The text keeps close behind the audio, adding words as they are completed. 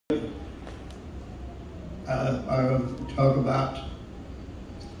Talk about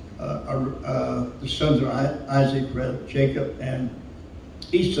the sons of Isaac, Jacob, and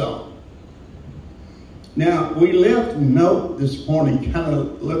Esau. Now, we left a note this morning kind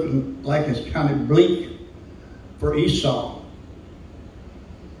of looking like it's kind of bleak for Esau.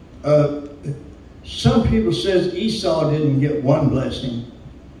 Some people says Esau didn't get one blessing,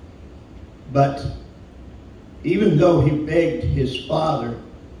 but even though he begged his father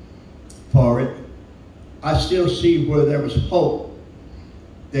for it, I still see where there was hope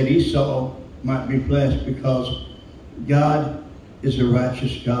that Esau might be blessed, because God is a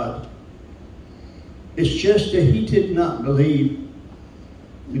righteous God. It's just that he did not believe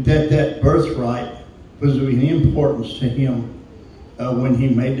that birthright was of any importance to him when he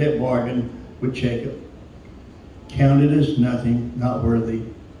made that bargain with Jacob. Counted as nothing, not worthy.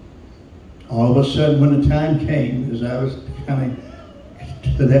 All of a sudden, when the time came, as I was kind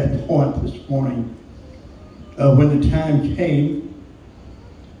of to that point this morning, when the time came,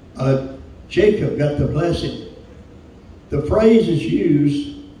 Jacob got the blessing. The phrase is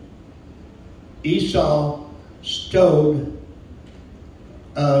used, Esau stowed,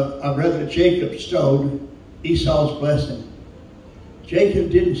 Jacob stowed Esau's blessing. Jacob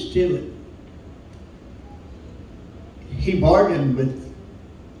didn't steal it. He bargained with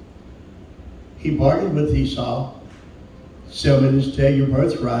Esau, sell me this day your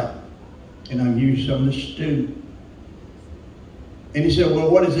birthright, and I'll give you some of the stew. And he said, well,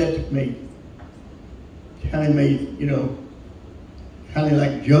 what is that to me? Kind of made, kind of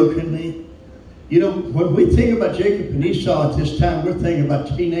like jokingly. When we think about Jacob and Esau at this time, we're thinking about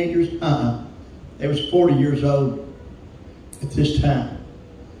teenagers. They was 40 years old at this time.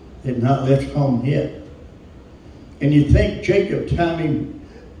 They had not left home yet. And you think Jacob, time he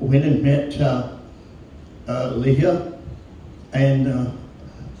went and met Leah and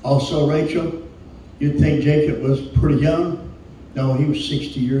also Rachel, you'd think Jacob was pretty young. No, he was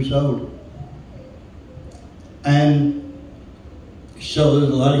 60 years old. And so a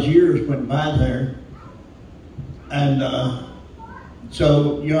lot of years went by there. And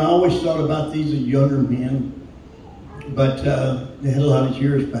so, I always thought about these as younger men, but they had a lot of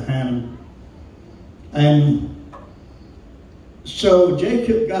years behind them. And so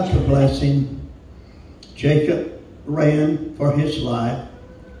Jacob got the blessing. Jacob ran for his life,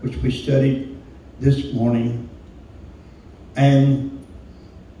 which we studied this morning. And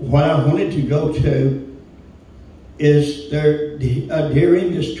what I wanted to go to is there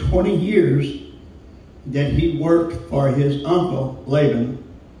during this 20 years that he worked for his uncle Laban,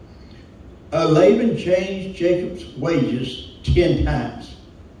 Laban changed Jacob's wages 10 times.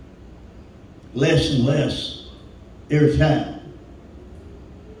 Less and less every time.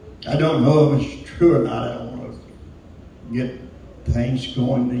 I don't know if it's true or not. I don't want to get things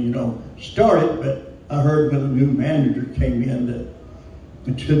going, started, but I heard when a new manager came into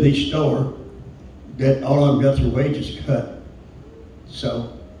the store that all of them got their wages cut.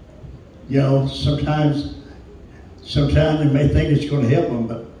 So, sometimes they may think it's going to help them,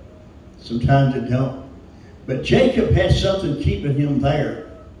 but sometimes it don't. But Jacob had something keeping him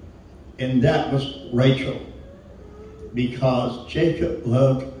there, and that was Rachel, because Jacob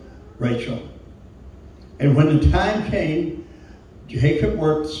loved Rachel. And when the time came, Jacob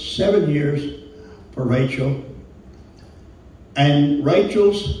worked 7 years for Rachel, and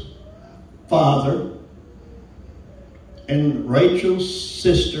Rachel's father and Rachel's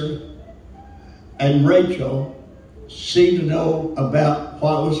sister and Rachel seemed to know about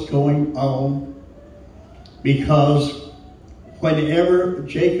what was going on, because whenever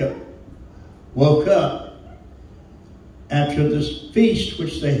Jacob woke up after this feast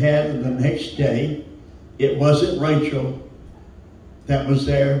which they had the next day, it wasn't Rachel that was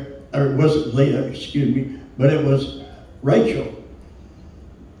there, or it wasn't Leah, excuse me, but it was Rachel.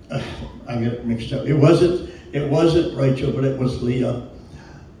 I get it mixed up. It wasn't Rachel, but it was Leah.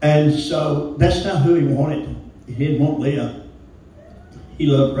 And so that's not who he wanted. He didn't want Leah. He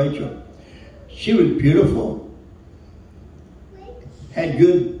loved Rachel. She was beautiful, had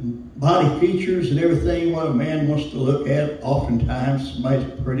good body features and everything what a man wants to look at. Oftentimes, somebody's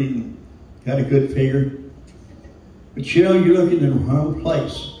pretty and got a good figure. But you're looking in the wrong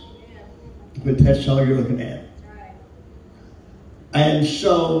place. But that's all you're looking at. And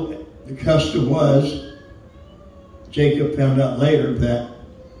so the custom was, Jacob found out later that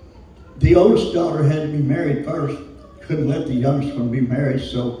the oldest daughter had to be married first. Couldn't let the youngest one be married,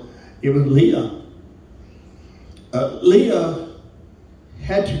 so it was Leah. Leah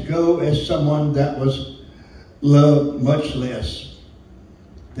had to go as someone that was loved much less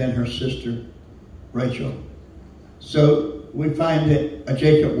than her sister, Rachel. So we find that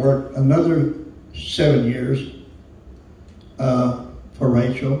Jacob worked another 7 years for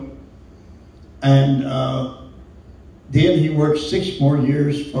Rachel. And then he worked 6 more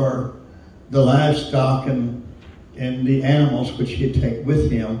years for the livestock and the animals which he'd take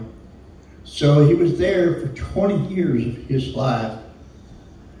with him. So he was there for 20 years of his life.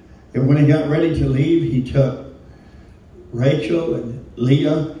 And when he got ready to leave, he took Rachel and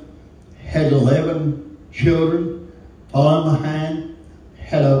Leah, had 11 children, following behind,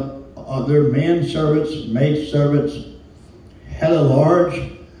 had their men servants, maid servants, had a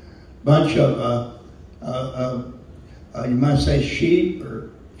large bunch of, you might say, sheep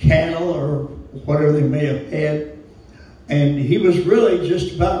or cattle or whatever they may have had. And he was really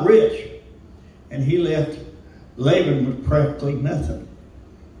just about rich. And he left Laban with practically nothing.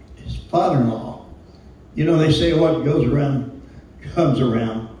 His father-in-law. You know, they say what goes around comes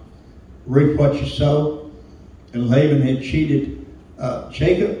around. Reap what you sow. And Laban had cheated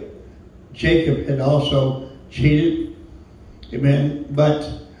Jacob. Jacob had also cheated. Amen. But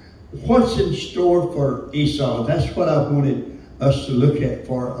what's in store for Esau? That's what I wanted us to look at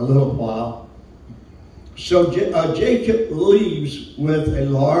for a little while. So Jacob leaves with a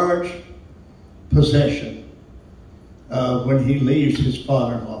large possession when he leaves his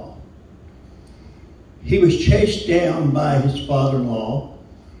father-in-law. He was chased down by his father-in-law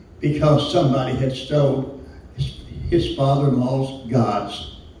because somebody had stolen his father-in-law's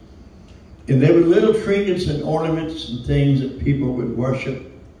gods. And there were little trinkets and ornaments and things that people would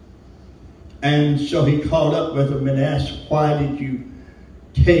worship. And so he called up with them and asked, why did you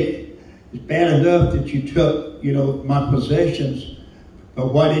take? It's bad enough that you took, my possessions,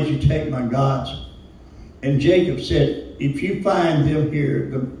 but why did you take my gods? And Jacob said, if you find them here,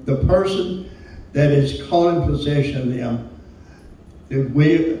 the person that is calling possession of them, they're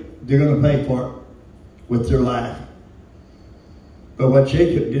going to pay for it with their life. But what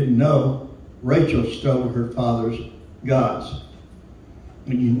Jacob didn't know, Rachel stole her father's gods.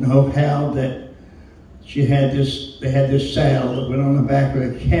 And you know how that they had this saddle that went on the back of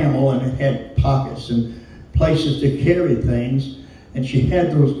a camel, and it had pockets and places to carry things. And she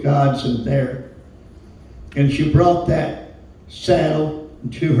had those gods in there. And she brought that saddle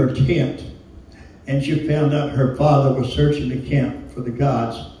to her tent. And she found out her father was searching the camp for the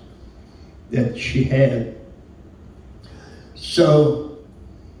gods that she had. So,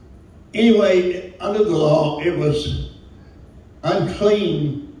 anyway, under the law, it was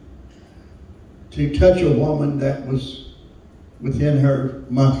unclean to touch a woman that was within her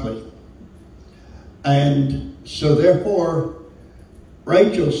monthly. And so, therefore,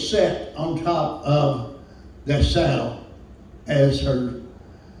 Rachel sat on top of that saddle as her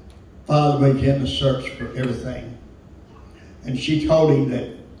father began to search for everything. And she told him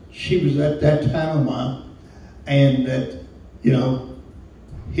that she was at that time of month and that,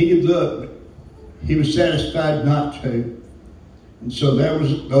 he could look, but he was satisfied not to. And so there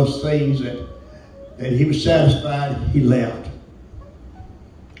was those things that he was satisfied, he left.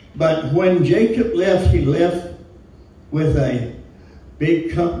 But when Jacob left, he left with a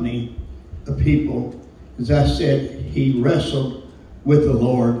big company of people. As I said, he wrestled with the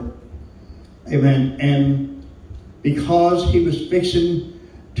Lord. Amen. And because he was fixing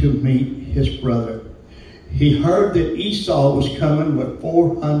to meet his brother, he heard that Esau was coming with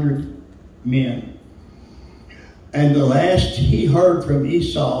 400 men. And the last he heard from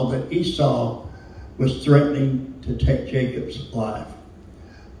Esau, that Esau was threatening to take Jacob's life.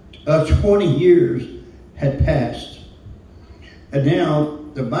 20 years had passed. And now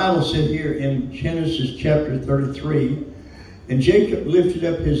the Bible said here in Genesis chapter 33, and Jacob lifted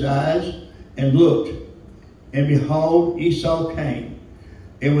up his eyes and looked, and behold, Esau came,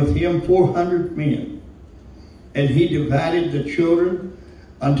 and with him 400 men. And he divided the children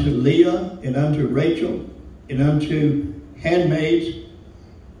unto Leah and unto Rachel and unto handmaids.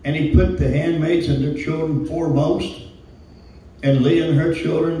 And he put the handmaids and their children foremost, and Leah and her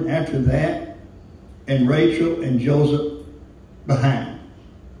children after that, and Rachel and Joseph behind.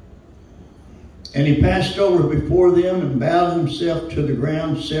 And he passed over before them and bowed himself to the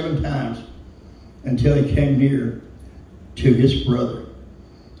ground 7 times until he came near to his brother.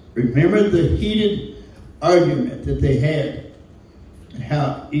 Remember the heated argument that they had and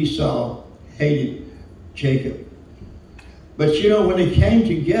how Esau hated Jacob. But when they came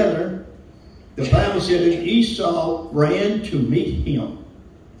together, the Bible said that Esau ran to meet him.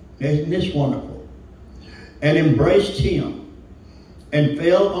 Isn't this wonderful? And embraced him and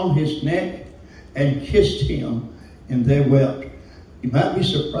fell on his neck and kissed him, and they wept. You might be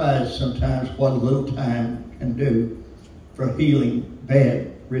surprised sometimes what a little time can do for healing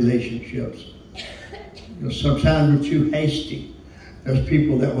bad relationships. sometimes we're too hasty. There's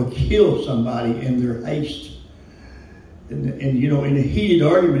people that will kill somebody in their haste. And in a heated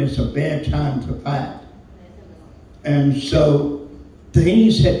argument, it's a bad time to fight. And so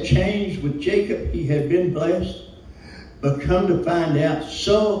things had changed with Jacob. He had been blessed. But come to find out,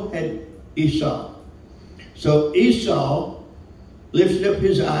 so had Esau. So Esau lifted up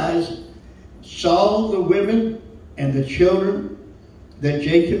his eyes, saw the women and the children that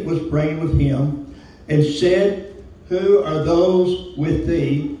Jacob was bringing with him, and said, "Who are those with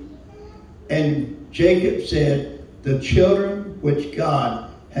thee?" And Jacob said, "The children which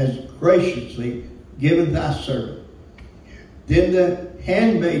God has graciously given thy servant." Then the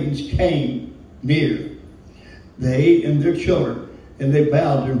handmaidens came near, they and their children, and they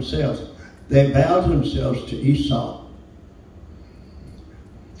bowed themselves. They bowed themselves to Esau.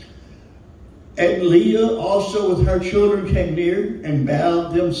 And Leah also with her children came near and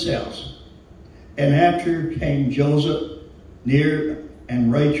bowed themselves. And after came Joseph near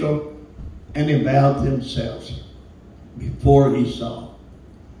and Rachel, and they bowed themselves before Esau.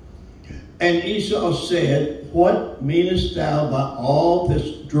 And Esau said, "What meanest thou by all this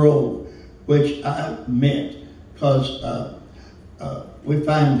drove which I met?" Because we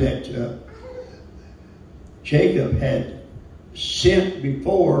find that Jacob had sent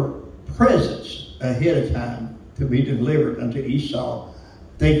before presents ahead of time to be delivered unto Esau,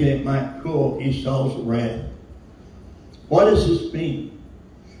 thinking it might cool Esau's wrath. What does this mean?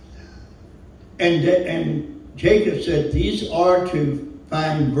 And Jacob said, "These are to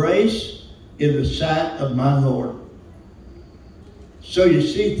find grace in the sight of my Lord." So you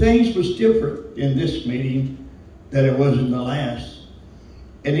see, things was different in this meeting than it was in the last.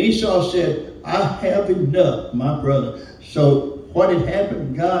 And Esau said, "I have enough, my brother." So what had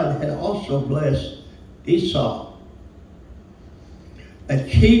happened, God had also blessed Esau. "And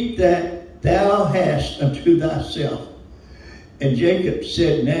keep that thou hast unto thyself." And Jacob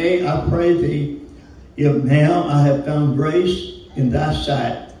said, "Nay, I pray thee, if now I have found grace in thy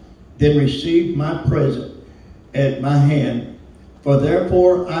sight, then receive my present at my hand. For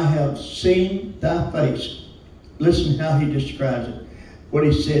therefore I have seen thy face." Listen how he describes it. What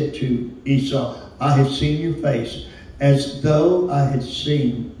he said to Esau, "I have seen your face, as though I had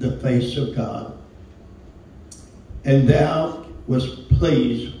seen the face of God. And thou wast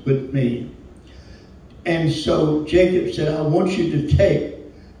pleased with me." And so Jacob said, "I want you to take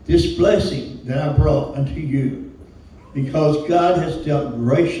this blessing that I brought unto you, because God has dealt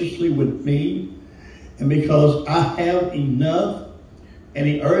graciously with me, and because I have enough." And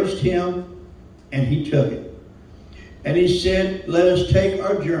he urged him, and he took it. And he said, "Let us take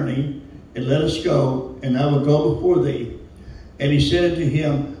our journey, and let us go, and I will go before thee." And he said unto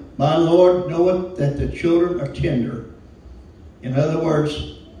him, "My Lord knoweth that the children are tender." In other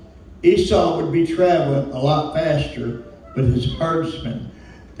words, Esau would be traveling a lot faster with his herdsmen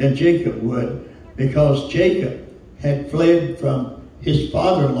than Jacob would, because Jacob had fled from his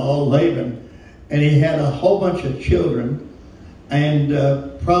father-in-law, Laban, and he had a whole bunch of children, and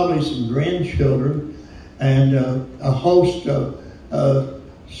probably some grandchildren, and a host of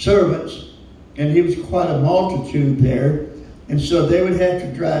servants, and he was quite a multitude there. And so they would have to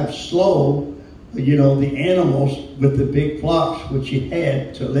drive slow, the animals with the big flocks, which he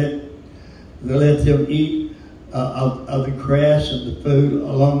had to let them eat of the grass and the food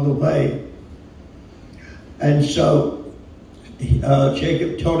along the way. And so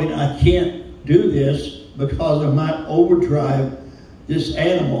Jacob told him, "I can't do this because I might overdrive these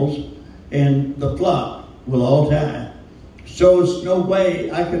animals, and the flock will all die. So there's no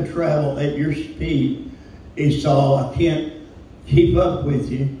way I can travel at your speed, Esau. I can't keep up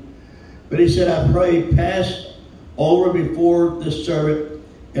with you." But he said, "I pray, pass over before the servant,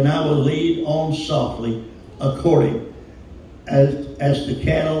 and I will lead on softly, according as the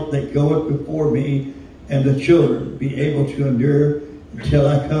cattle that goeth before me, and the children be able to endure until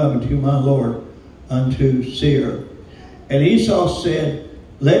I come unto my Lord, unto Seir." And Esau said,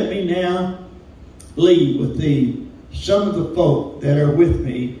 "Let me now leave with thee some of the folk that are with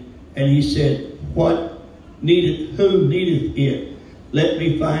me." And he said, who needeth it? Let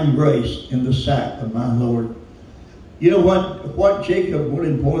me find grace in the sight of my Lord." You know what Jacob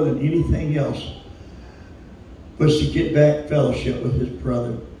wanted more than anything else was to get back fellowship with his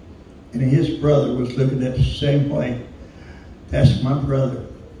brother. And his brother was looking at it the same way. That's my brother,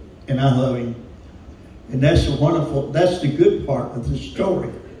 and I love him. And that's the good part of the story.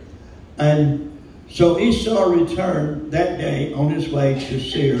 And so Esau returned that day on his way to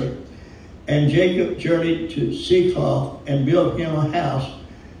Seir, and Jacob journeyed to Succoth and built him a house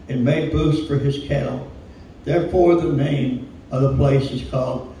and made booths for his cattle. Therefore the name of the place is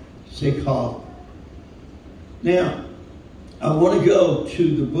called Succoth. Now, I want to go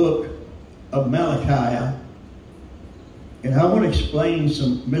to the book of Malachi, and I want to explain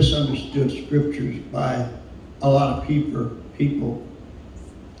some misunderstood scriptures by a lot of people,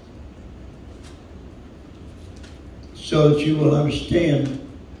 so that you will understand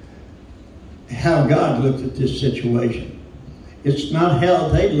how God looked at this situation. It's not how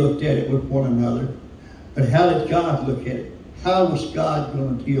they looked at it with one another, but how did God look at it? How was God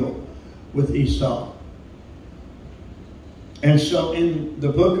going to deal with Esau? And so in the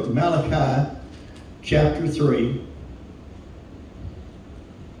book of Malachi, chapter 3,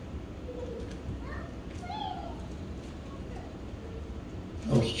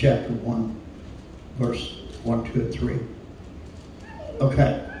 it's chapter 1, verse 1, 2, and 3.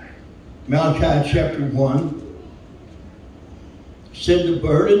 Okay. Malachi chapter 1 said, the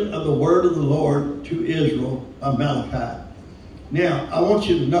burden of the word of the Lord to Israel of Malachi. Now, I want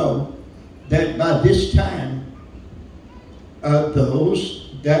you to know that by this time,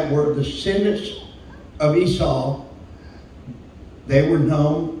 those that were descendants of Esau, they were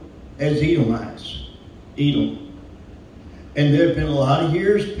known as Edomites. Edom. And there have been a lot of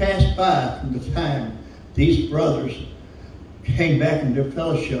years passed by from the time these brothers came back into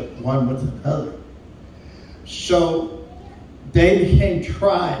fellowship one with another. So they became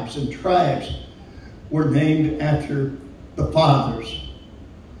tribes, and tribes were named after the fathers.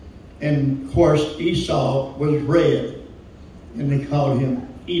 And of course, Esau was red, and they called him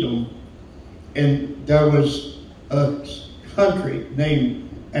Edom. And there was a country named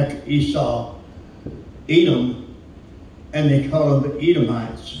after Esau, Edom, and they called them the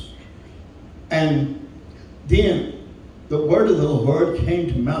Edomites. And then the word of the Lord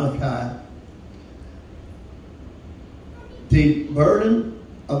came to Malachi. The burden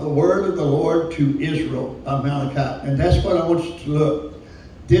of the word of the Lord to Israel of Malachi. And that's what I want you to look.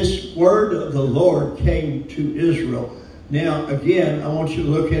 This word of the Lord came to Israel. Now, again, I want you to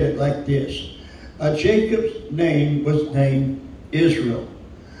look at it like this. Jacob's name was named Israel,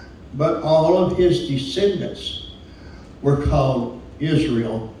 but all of his descendants were called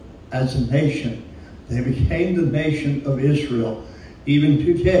Israel as a nation. They became the nation of Israel. Even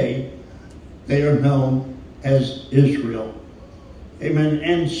today, they are known as Israel. Amen.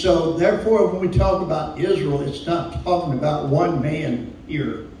 And so, therefore, when we talk about Israel, it's not talking about one man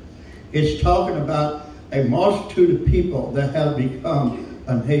here. It's talking about a multitude of people that have become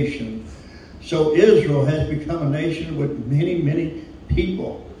a nation. So Israel has become a nation with many, many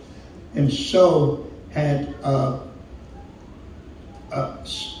people. And so had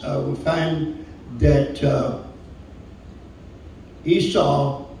we find that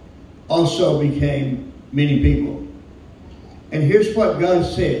Esau also became many people. And here's what God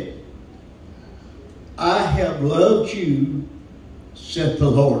said. I have loved you, said the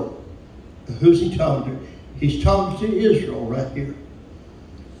Lord. Who's he talking to? He's talking to Israel right here.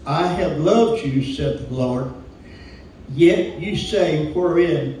 I have loved you, said the Lord. Yet you say,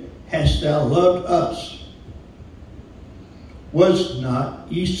 wherein hast thou loved us? Was not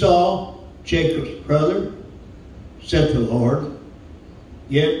Esau Jacob's brother, said the Lord?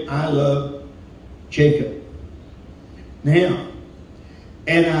 Yet I love Jacob. Now,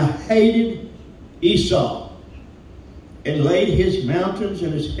 and I hated Esau, and laid his mountains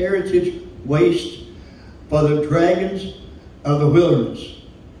and his heritage waste for the dragons of the wilderness.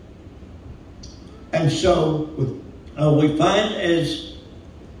 And so we find as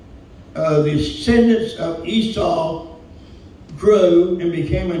the descendants of Esau grew and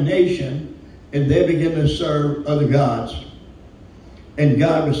became a nation, and they began to serve other gods. And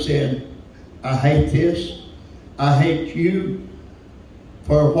God was saying, I hate this. I hate you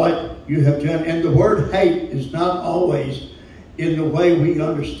for what you have done. And the word hate is not always in the way we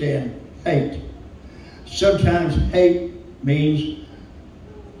understand hate. Sometimes hate means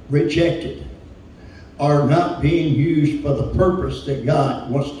rejected or not being used for the purpose that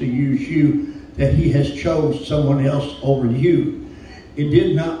God wants to use you, that he has chose someone else over you. It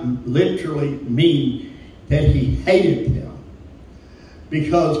did not literally mean that he hated them,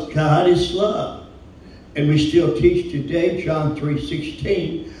 because God is love. And we still teach today, John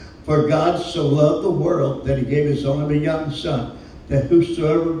 3:16, for God so loved the world that he gave his only begotten Son, that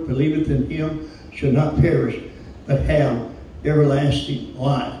whosoever believeth in him shall not perish, but have everlasting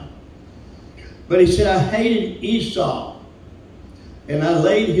life. But he said, I hated Esau, and I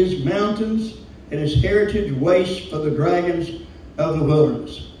laid his mountains and his heritage waste for the dragons of the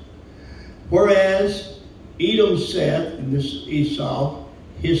wilderness. Whereas Edom saith, and this is Esau,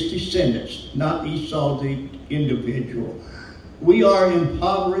 his descendants, not Esau the individual, we are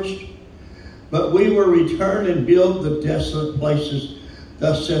impoverished, but we will return and build the desolate places,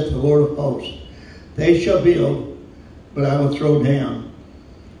 thus saith the Lord of hosts. They shall build, but I will throw down.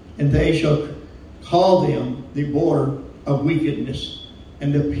 And they shall call them the border of wickedness,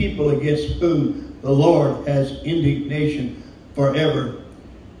 and the people against whom the Lord has indignation forever.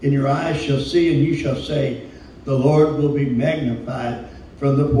 And your eyes shall see, and you shall say, the Lord will be magnified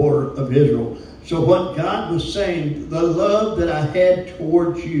from the border of Israel. So what God was saying, the love that I had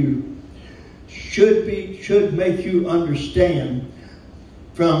towards you should make you understand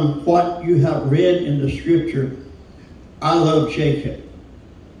from what you have read in the scripture. I love Jacob,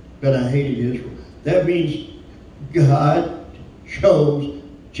 but I hated Israel. That means God chose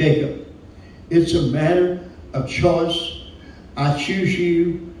Jacob. It's a matter of choice. I choose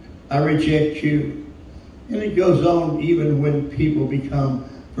you, I reject you. And it goes on even when people become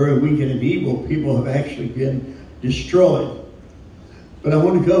very wicked and evil. People have actually been destroyed. But I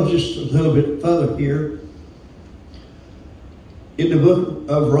want to go just a little bit further here. In the book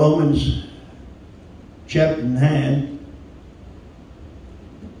of Romans, chapter 9,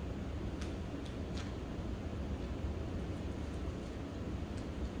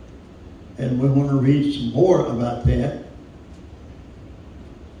 and we want to read some more about that.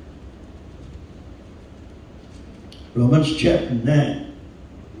 Romans chapter 9.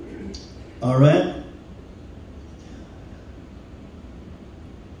 All right?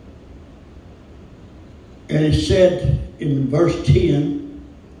 And it said in verse 10,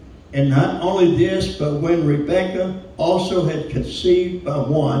 and not only this, but when Rebekah also had conceived by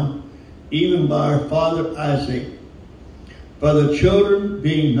one, even by her father Isaac, for the children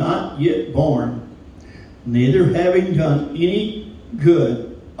being not yet born, neither having done any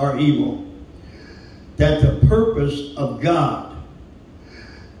good or evil, that the purpose of God,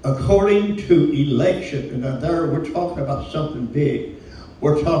 according to election, and now there we're talking about something big.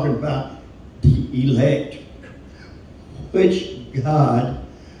 We're talking about the elect, which God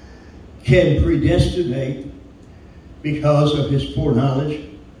can predestinate because of his foreknowledge.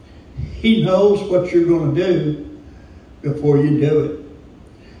 He knows what you're going to do before you do it.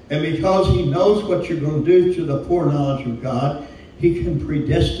 And because he knows what you're going to do through the foreknowledge of God, he can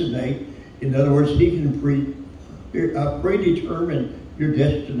predestinate. In other words, he can predetermine your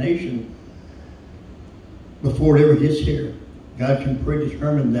destination before it ever gets here. God can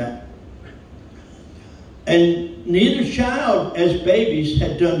predetermine that. And neither child as babies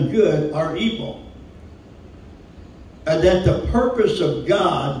had done good or evil. And that the purpose of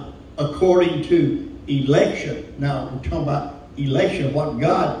God, according to election. Now, we're talking about election, what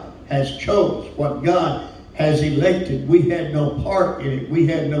God has chose, what God has elected. We had no part in it. We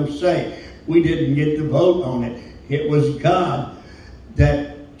had no say. We didn't get to vote on it. It was God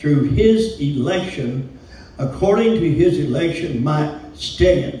that through his election, according to his election, might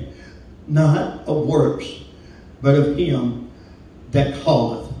stand, not of works, but of him that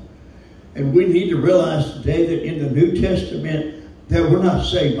calleth. And we need to realize today that in the New Testament that we're not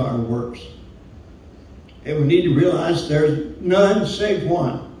saved by our works. And we need to realize there's none save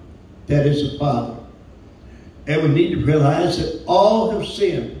one, that is the Father. And we need to realize that all have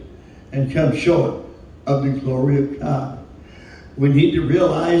sinned and come short of the glory of God. We need to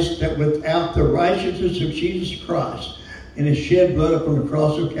realize that without the righteousness of Jesus Christ and his shed blood upon the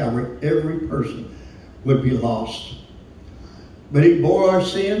cross of Calvary, every person would be lost. But he bore our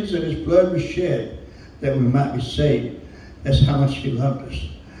sins and his blood was shed that we might be saved. That's how much he loved us.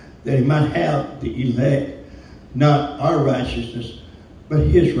 That he might have the elect, not our righteousness, but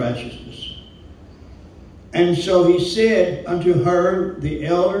his righteousness. And so he said unto her, the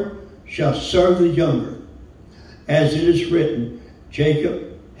elder shall serve the younger. As it is written,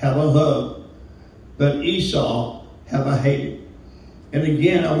 Jacob have I loved, but Esau have I hated. And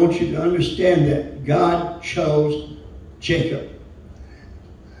again, I want you to understand that God chose Jacob.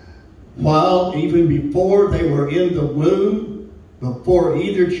 While even before they were in the womb, before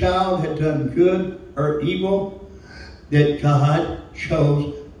either child had done good or evil, that God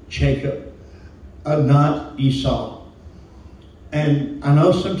chose Jacob, not Esau. And I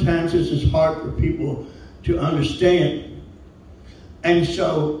know sometimes this is hard for people to understand. And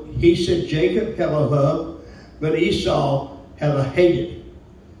so he said, Jacob have I loved, but Esau have I hated.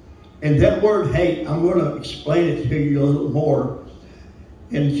 And that word hate, I'm going to explain it to you a little more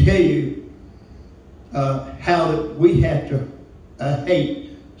and tell you how that we have to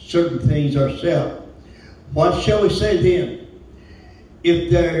hate certain things ourselves. What shall we say then? If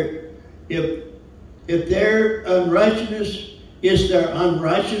their unrighteousness is their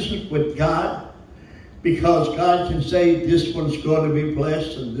unrighteousness with God, because God can say this one's going to be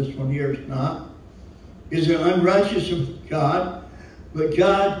blessed and this one here is not. Is there unrighteousness with God? But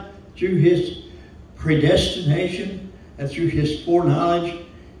God, through his predestination and through his foreknowledge,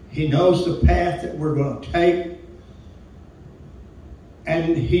 He knows the path that we're going to take.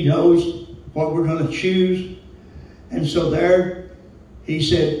 And he knows what we're going to choose. And so there, he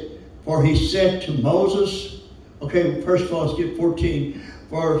said, for he said to Moses, okay, first of all, let's get 14.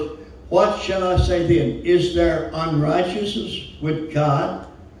 For what shall I say then? Is there unrighteousness with God?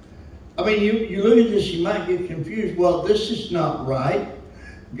 I mean, you look at this, you might get confused. Well, this is not right.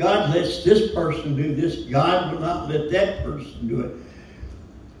 God lets this person do this. God will not let that person do it.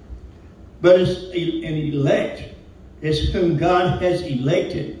 But it's an elect. It's whom God has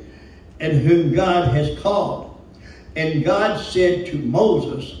elected and whom God has called. And God said to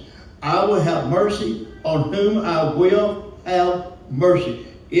Moses, I will have mercy on whom I will have mercy.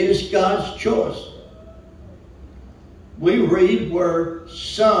 It is God's choice. We read where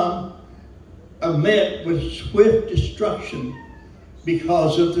some are met with swift destruction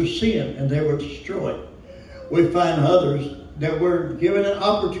because of their sin, and they were destroyed. We find others that were given an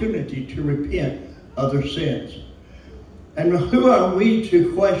opportunity to repent of their sins. And who are we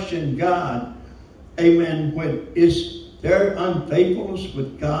to question God? Amen. When is there unfaithfulness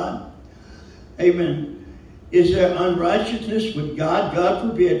with God? Amen. Is there unrighteousness with God? God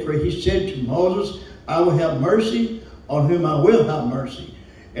forbid, for he said to Moses, I will have mercy on whom I will have mercy,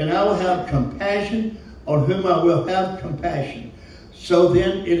 and I will have compassion on whom I will have compassion. So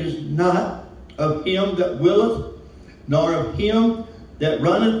then it is not of him that willeth, nor of him that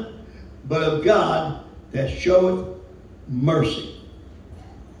runneth, but of God that showeth mercy.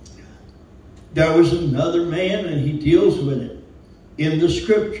 There was another man, and he deals with it in the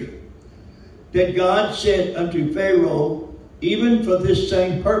scripture, that God said unto Pharaoh, even for this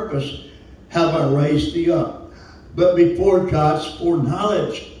same purpose have I raised thee up. But before God's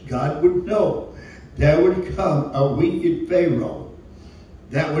foreknowledge, God would know there would come a wicked Pharaoh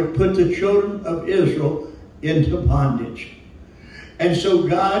that would put the children of Israel into bondage. And so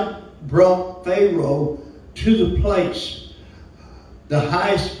God brought Pharaoh to the place, the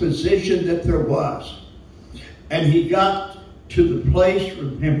highest position that there was. And he got to the place,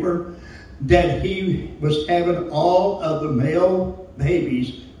 remember, that he was having all of the male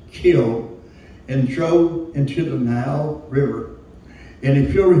babies killed and drove into the Nile River. And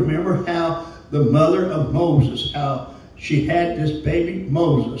if you'll remember how the mother of Moses, how she had this baby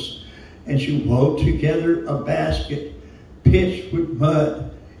Moses, and she wove together a basket pitched with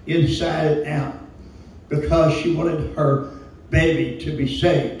mud inside and out because she wanted her baby to be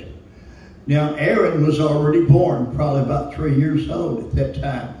saved. Now Aaron was already born, probably about 3 years old at that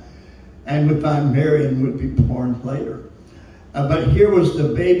time. And we find Miriam would be born later. But here was the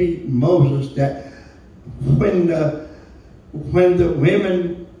baby Moses that when the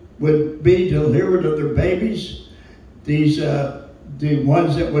women would be delivered of their babies, the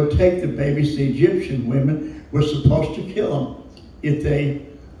ones that would take the babies, the Egyptian women, were supposed to kill them if they,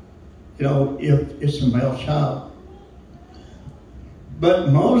 if it's a male child. But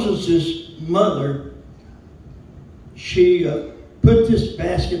Moses' mother, she put this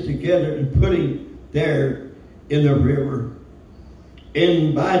basket together and put him there in the river.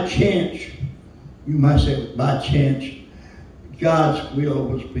 And by chance, you might say by chance, God's will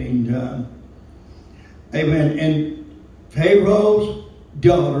was being done. Amen. And Pharaoh's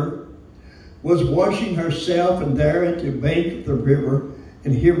daughter was washing herself, and there at the bank of the river,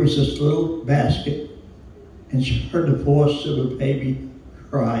 and here was this little basket, and she heard the voice of a baby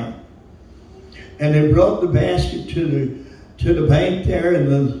crying. And they brought the basket to the bank there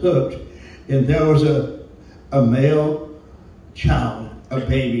and then looked, and there was a male child, a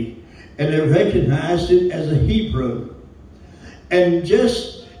baby, and they recognized it as a Hebrew. And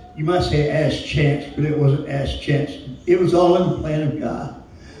just, you might say as chance, but it wasn't as chance. It was all in the plan of God.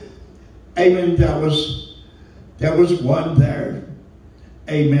 Amen. There was one there.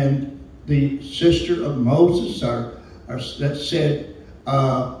 Amen. The sister of Moses that said,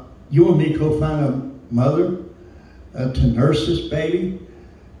 you want me to go find a mother to nurse this baby?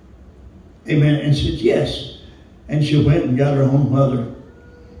 Amen. And said, yes. And she went and got her own mother,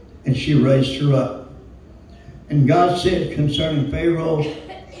 and she raised her up. And God said concerning Pharaoh,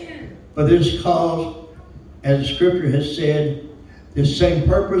 for this cause, as the scripture has said, this same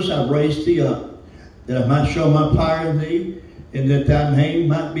purpose I raised thee up, that I might show my power in thee, and that thy name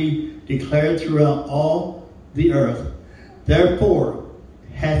might be declared throughout all the earth. Therefore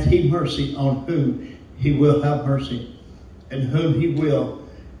hath he mercy on whom he will have mercy, and whom he will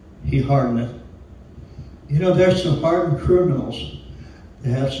he hardeneth. There's some hardened criminals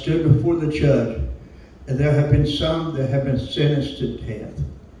that have stood before the judge, and there have been some that have been sentenced to death.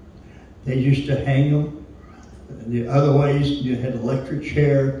 They used to hang them. And the other ways, you had electric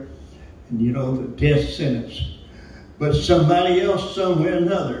chair, and the death sentence. but somebody else somewhere or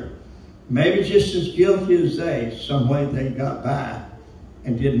another, maybe just as guilty as they, some way they got by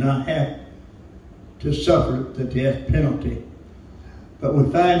and did not have to suffer the death penalty. But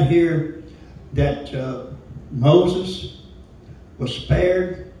we find here that Moses was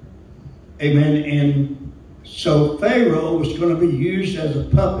spared. Amen. And so Pharaoh was going to be used as a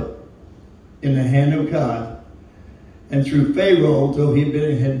puppet in the hand of God. And through Pharaoh, though he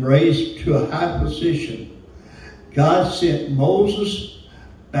had raised to a high position, God sent Moses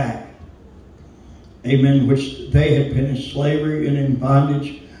back. Amen. Which they had been in slavery and in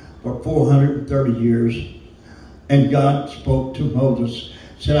bondage for 430 years. And God spoke to Moses,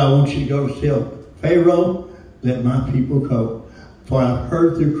 said, I want you to go tell Pharaoh, let my people go, for I've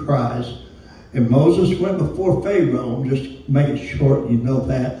heard their cries. And Moses went before Pharaoh, just make it short, you know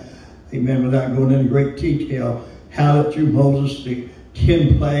that, amen, without going into great detail, how that through Moses the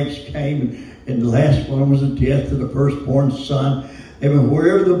 10 plagues came, and the last one was the death of the firstborn son. Amen.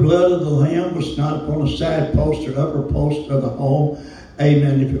 Wherever the blood of the lamb was not upon a side post or upper post of the home,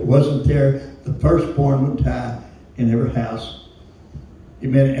 amen, if it wasn't there, the firstborn would die in every house.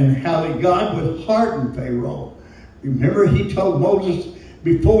 Amen. And how that God would harden Pharaoh. Remember, he told Moses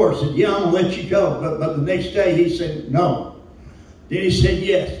before, said, yeah, I'm going to let you go. But the next day he said, no. Then he said,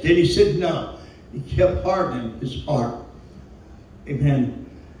 yes. Then he said, no. He kept hardening his heart. Amen.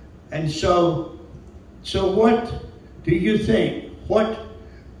 And so what do you think? What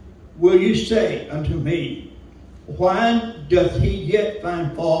will you say unto me? Why doth he yet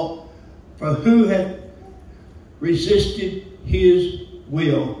find fault? For who hath resisted his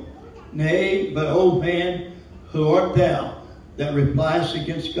will? Nay, but, O man, who art thou that repliest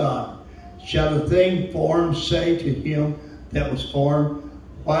against God? Shall the thing formed say to him that was formed,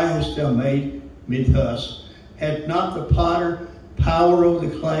 why hast thou made me thus? Had not the potter power over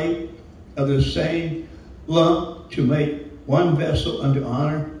the clay of the same lump to make one vessel unto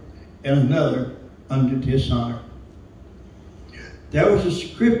honor and another unto dishonor? There was a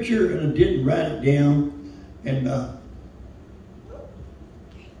scripture, and I didn't write it down, and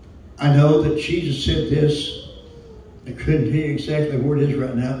I know that Jesus said this. I couldn't tell you exactly where it is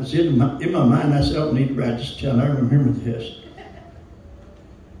right now. It's in my mind. I said, I don't need to write this down. I remember this.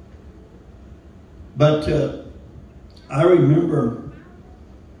 But I remember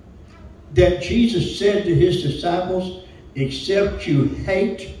that Jesus said to his disciples, except you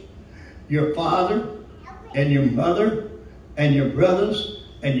hate your father and your mother and your brothers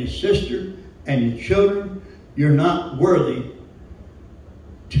and your sister and your children, you're not worthy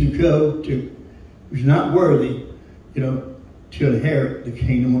you're not worthy, to inherit the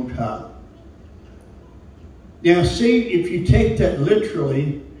kingdom of God. Now see, if you take that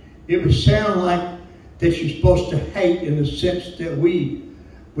literally, it would sound like that you're supposed to hate in the sense that we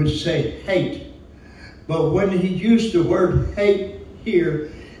would say hate. But when he used the word hate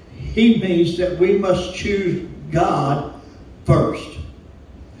here, he means that we must choose God first.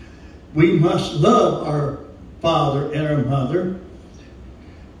 We must love our father and our mother.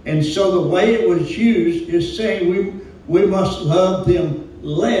 And so the way it was used is saying we must love them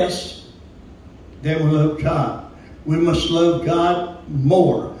less than we love God. We must love God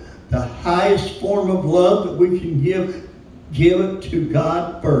more. The highest form of love that we can give it to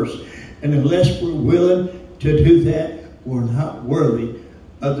God first. And unless we're willing to do that, we're not worthy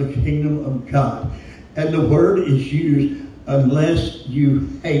of the kingdom of God. And the word is used, unless you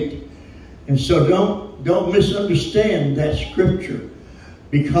hate. And so don't misunderstand that scripture,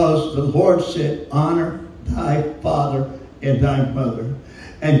 because the Lord said, honor thy father and thy mother.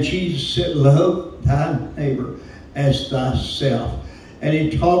 And Jesus said, love thy neighbor as thyself. And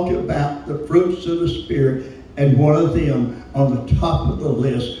he talked about the fruits of the Spirit, and one of them on the top of the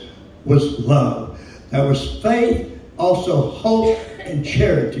list was love. There was faith, also hope, and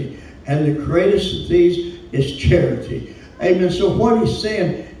charity. And the greatest of these is charity. Amen. So what he's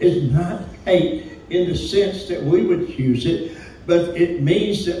saying is not hate in the sense that we would use it, but it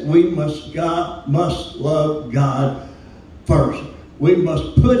means that we must love God first. We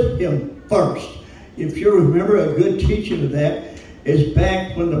must put him first. If you remember, a good teaching of that is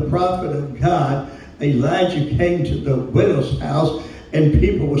back when the prophet of God, Elijah, came to the widow's house and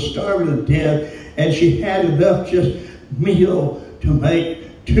people were starving to death, and she had enough just meal to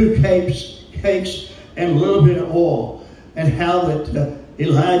make 2 cakes and a little bit of oil. And how that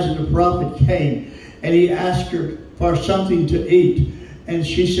Elijah the prophet came and he asked her for something to eat. And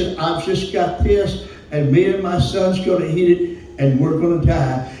she said, I've just got this, and me and my son's going to eat it, and we're going to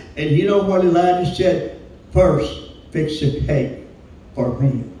die. And you know what Elijah said? First, fix a cake for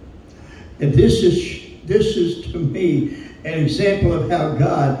me. And this is to me an example of how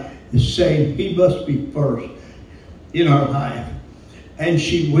God is saying he must be first. in our life. And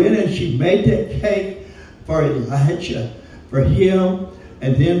she went and she made that cake for Elijah, for him,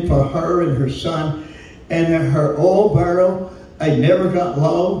 and then for her and her son. And her oil barrel, I never got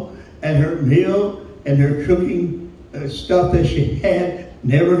low, and her meal and her cooking stuff that she had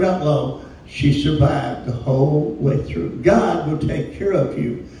never got low. She survived the whole way through. God will take care of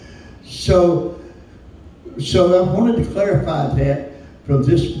you. So I wanted to clarify that from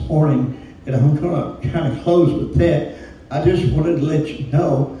this morning, and I'm going to kind of close with that. I just wanted to let you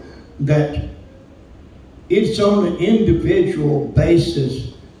know that it's on an individual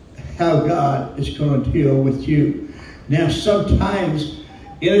basis how God is going to deal with you. Now, sometimes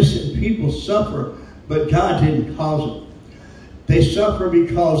innocent people suffer, but God didn't cause it. They suffer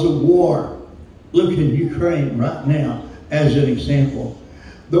because of war. Look in Ukraine right now as an example.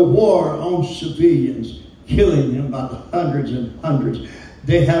 The war on civilians, killing them by the hundreds and hundreds.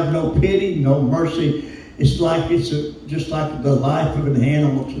 They have no pity, no mercy. It's just like the life of an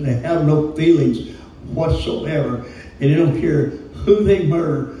animal. So they have no feelings whatsoever. And they don't care who they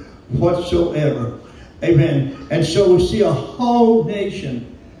murder whatsoever. Amen. And so we see a whole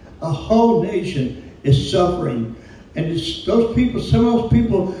nation is suffering. And those people, some of those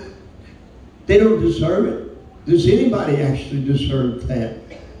people, they don't deserve it. Does anybody actually deserve that?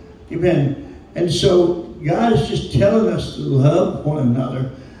 Amen. And so God is just telling us to love one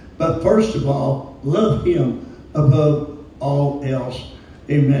another. But first of all, love Him above all else.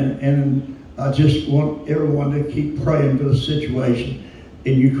 Amen. And I just want everyone to keep praying for the situation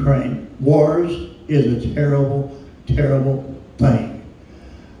in Ukraine. Wars is a terrible, terrible thing.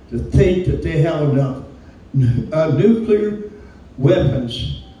 To think that they have enough nuclear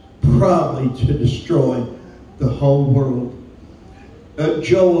weapons probably to destroy the whole world.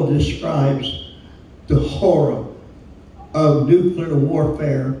 Joel describes the horror of nuclear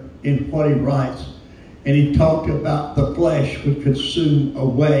warfare in what he writes. And he talked about the flesh would consume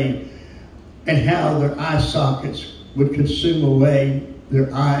away, and how their eye sockets would consume away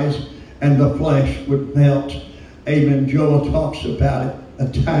their eyes, and the flesh would melt. Amen. Joel talks about it,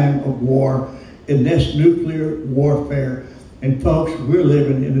 a time of war, and that's nuclear warfare. And folks, we're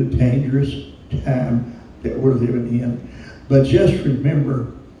living in a dangerous time that we're living in. But just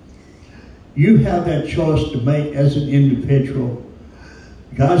remember, you have that choice to make as an individual.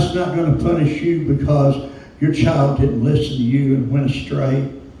 God's not going to punish you because your child didn't listen to you and went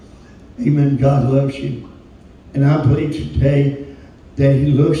astray. Amen. God loves you. And I believe today that He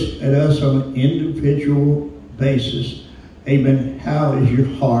looks at us on an individual basis. Amen. How is your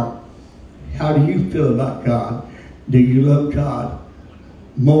heart? How do you feel about God? Do you love God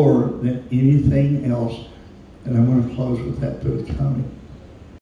more than anything else? And I'm going to close with that, Brother Tommy.